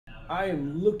I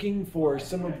am looking for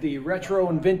some of the retro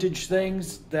and vintage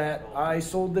things that I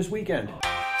sold this weekend.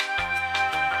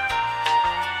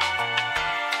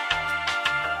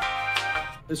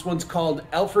 This one's called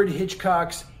Alfred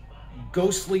Hitchcock's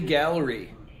Ghostly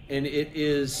Gallery, and it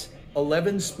is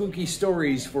 11 spooky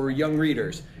stories for young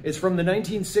readers. It's from the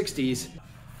 1960s,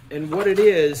 and what it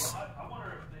is,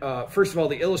 first of all,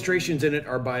 the illustrations in it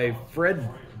are by Fred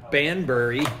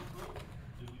Banbury,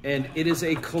 and it is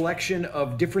a collection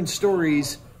of different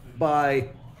stories by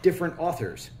different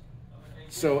authors.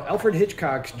 So Alfred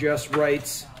Hitchcock just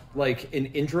writes like an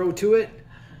intro to it,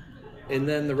 and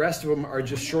then the rest of them are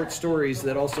just short stories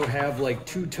that also have like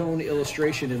two-tone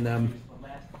illustration in them,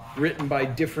 written by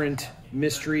different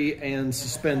mystery and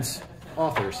suspense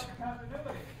authors.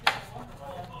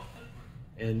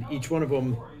 And each one of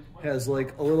them has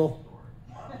like a little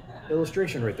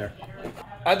illustration right there.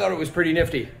 I thought it was pretty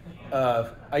nifty.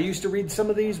 I used to read some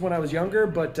of these when I was younger,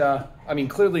 but I mean,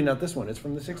 clearly not this one. It's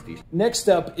from the 60s. Next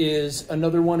up is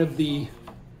another one of the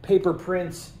paper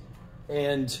prints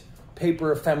and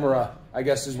paper ephemera, I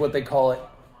guess is what they call it,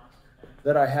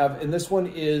 that I have. And this one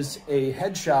is a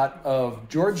headshot of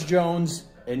George Jones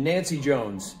and Nancy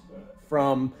Jones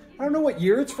from, I don't know what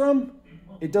year it's from.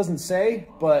 It doesn't say,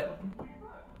 but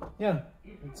yeah,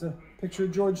 it's a picture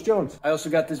of George Jones. I also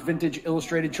got this vintage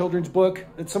illustrated children's book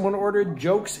that someone ordered,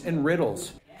 Jokes and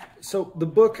Riddles. So the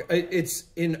book, it's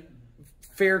in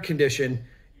fair condition.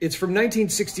 It's from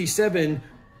 1967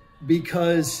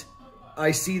 because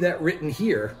I see that written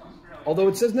here, although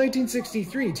it says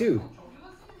 1963 too.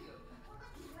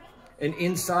 And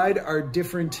inside are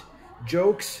different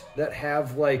jokes that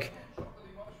have like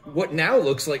what now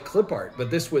looks like clip art,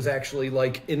 but this was actually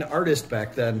like an artist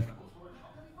back then.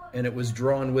 And it was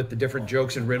drawn with the different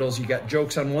jokes and riddles. You got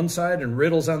jokes on one side and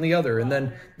riddles on the other. And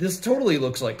then this totally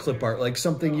looks like clip art, like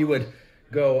something you would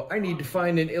go, I need to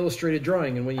find an illustrated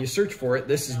drawing. And when you search for it,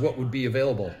 this is what would be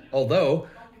available. Although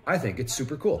I think it's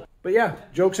super cool. But yeah,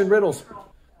 jokes and riddles.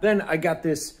 Then I got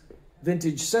this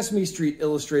vintage Sesame Street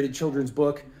illustrated children's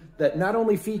book that not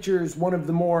only features one of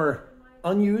the more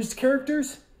unused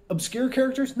characters, obscure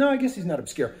characters. No, I guess he's not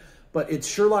obscure, but it's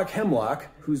Sherlock Hemlock,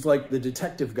 who's like the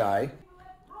detective guy.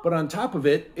 But on top of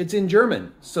it, it's in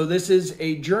German. So this is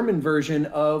a German version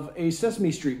of a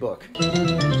Sesame Street book.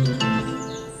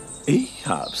 Ich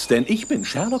hab's, denn ich bin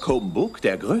Sherlock Holmes,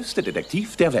 der größte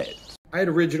Detektiv der Welt. I had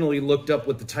originally looked up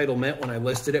what the title meant when I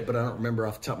listed it, but I don't remember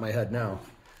off the top of my head now.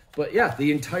 But yeah,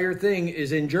 the entire thing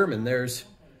is in German. There's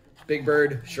Big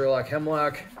Bird, Sherlock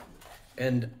Hemlock,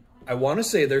 and I want to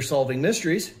say they're solving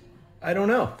mysteries. I don't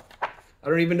know. I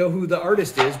don't even know who the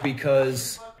artist is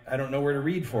because I don't know where to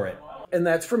read for it. And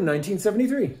that's from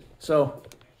 1973. So,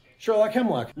 Sherlock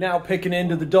Hemlock. Now picking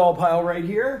into the doll pile right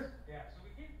here,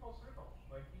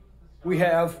 we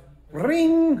have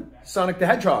Ring, Sonic the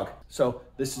Hedgehog. So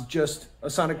this is just a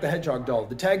Sonic the Hedgehog doll.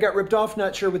 The tag got ripped off,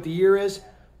 not sure what the year is,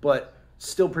 but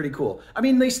still pretty cool. I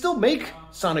mean, they still make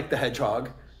Sonic the Hedgehog,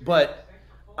 but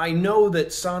I know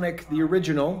that Sonic the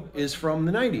original is from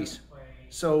the 90s.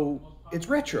 So it's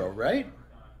retro, right?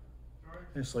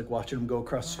 It's like watching them go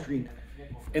across the street.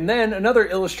 And then another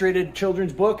illustrated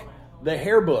children's book, The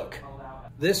Hair Book.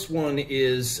 This one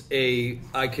is a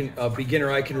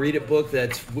beginner I can read it book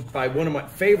that's by one of my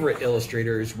favorite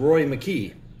illustrators, Roy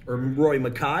McKee, or Roy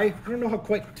Mackay. I don't know how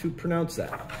quite to pronounce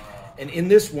that. And in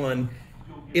this one,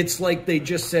 it's like they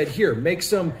just said, here, make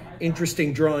some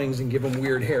interesting drawings and give them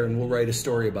weird hair and we'll write a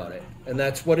story about it. And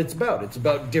that's what it's about. It's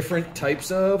about different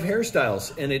types of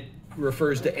hairstyles, and it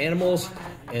refers to animals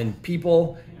and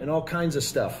people and all kinds of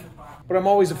stuff. But I'm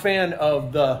always a fan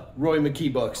of the Roy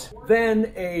McKee books.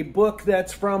 Then a book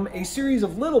that's from a series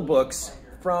of little books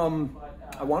from,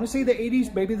 I want to say the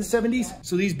 80s, maybe the 70s.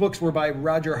 So these books were by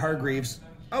Roger Hargreaves.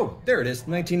 Oh, there it is,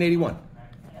 1981.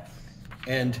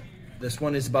 And this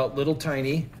one is about little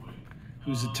Tiny,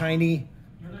 who's a tiny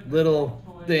little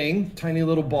thing, tiny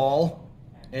little ball,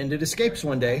 and it escapes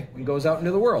one day and goes out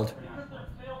into the world.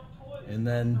 And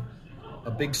then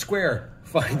a big square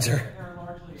finds her.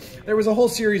 There was a whole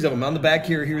series of them. On the back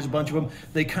here, here's a bunch of them.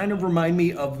 They kind of remind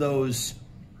me of those,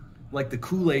 like the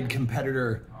Kool-Aid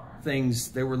competitor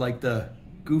things. They were like the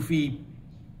Goofy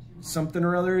something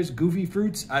or others, Goofy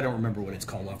Fruits. I don't remember what it's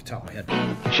called off the top of my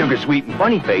head. Sugar Sweet and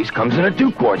Funny Face comes in a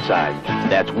 2-quart size.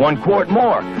 That's 1 quart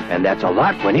more, and that's a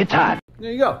lot when it's hot.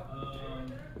 There you go.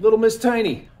 Little Miss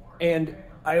Tiny. And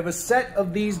I have a set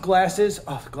of these glasses.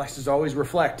 Oh, the glasses always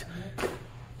reflect.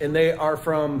 And they are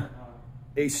from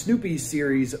a Snoopy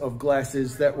series of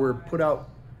glasses that were put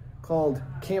out called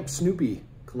Camp Snoopy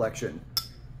Collection.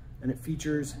 And it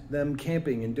features them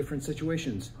camping in different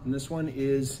situations. And this one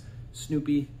is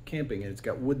Snoopy camping, and it's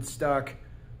got Woodstock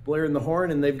blaring the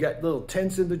horn, and they've got little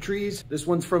tents in the trees. This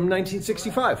one's from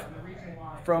 1965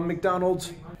 from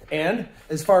McDonald's. And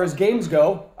as far as games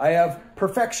go, I have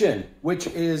Perfection, which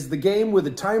is the game with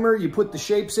a timer. You put the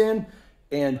shapes in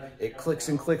and it clicks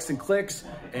and clicks and clicks,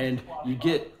 and you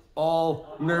get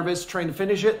all nervous trying to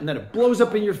finish it, and then it blows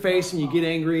up in your face and you get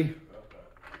angry.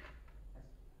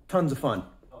 Tons of fun.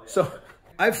 So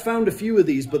I've found a few of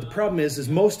these, but the problem is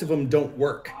most of them don't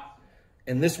work.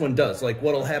 And this one does. Like,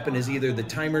 what'll happen is either the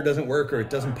timer doesn't work or it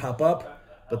doesn't pop up,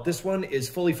 but this one is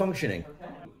fully functioning.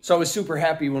 So I was super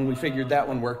happy when we figured that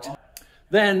one worked.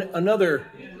 Then another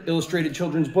illustrated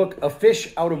children's book, A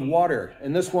Fish Out of Water.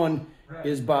 And this one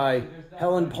is by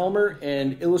Helen Palmer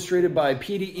and illustrated by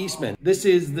P.D. Eastman. This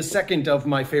is the second of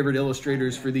my favorite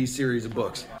illustrators for these series of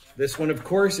books. This one, of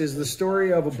course, is the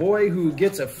story of a boy who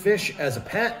gets a fish as a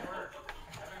pet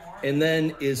and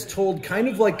then is told, kind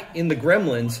of like in the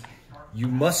Gremlins, you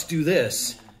must do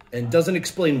this, and doesn't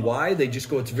explain why. They just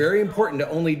go, it's very important to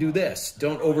only do this.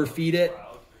 Don't overfeed it,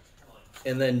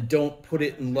 and then don't put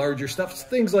it in larger stuff.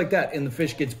 Things like that. And the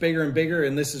fish gets bigger and bigger,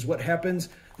 and this is what happens.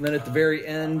 And then at the very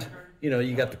end, you know,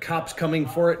 you got the cops coming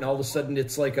for it, and all of a sudden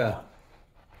it's like a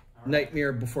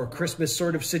Nightmare Before Christmas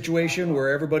sort of situation where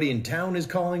everybody in town is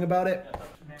calling about it.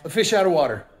 A Fish Out of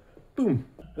Water. Boom.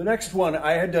 The next one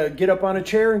I had to get up on a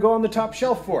chair and go on the top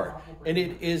shelf for. And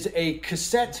it is a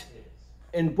cassette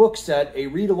and book set, a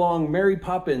read-along Mary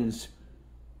Poppins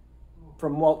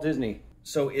from Walt Disney.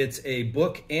 So it's a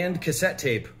book and cassette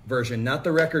tape version, not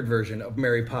the record version of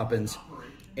Mary Poppins.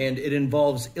 And it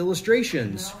involves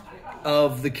illustrations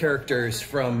of the characters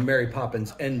from Mary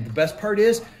Poppins. And the best part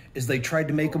is they tried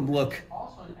to make them look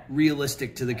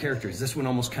realistic to the characters. This one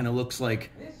almost kind of looks like,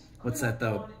 what's that,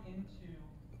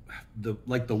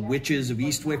 like the Witches of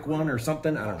Eastwick one or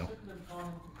something? I don't know.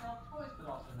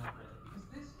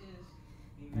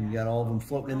 You got all of them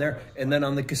floating in there. And then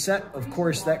on the cassette, of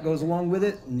course, that goes along with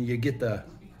it. And you get the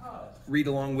read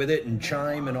along with it and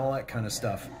chime and all that kind of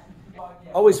stuff.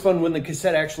 Always fun when the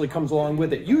cassette actually comes along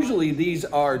with it. Usually these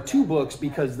are two books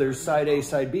because there's side A,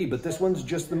 side B, but this one's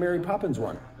just the Mary Poppins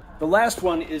one. The last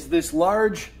one is this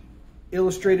large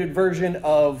illustrated version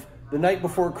of The Night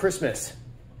Before Christmas.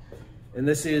 And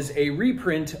this is a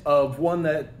reprint of one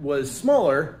that was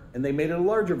smaller, and they made it a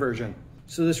larger version.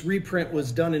 So this reprint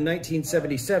was done in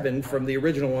 1977 from the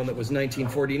original one that was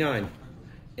 1949.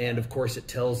 And of course it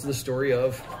tells the story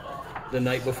of The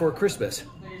Night Before Christmas.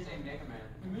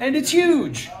 And it's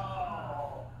huge!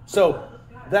 So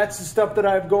that's the stuff that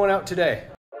I have going out today.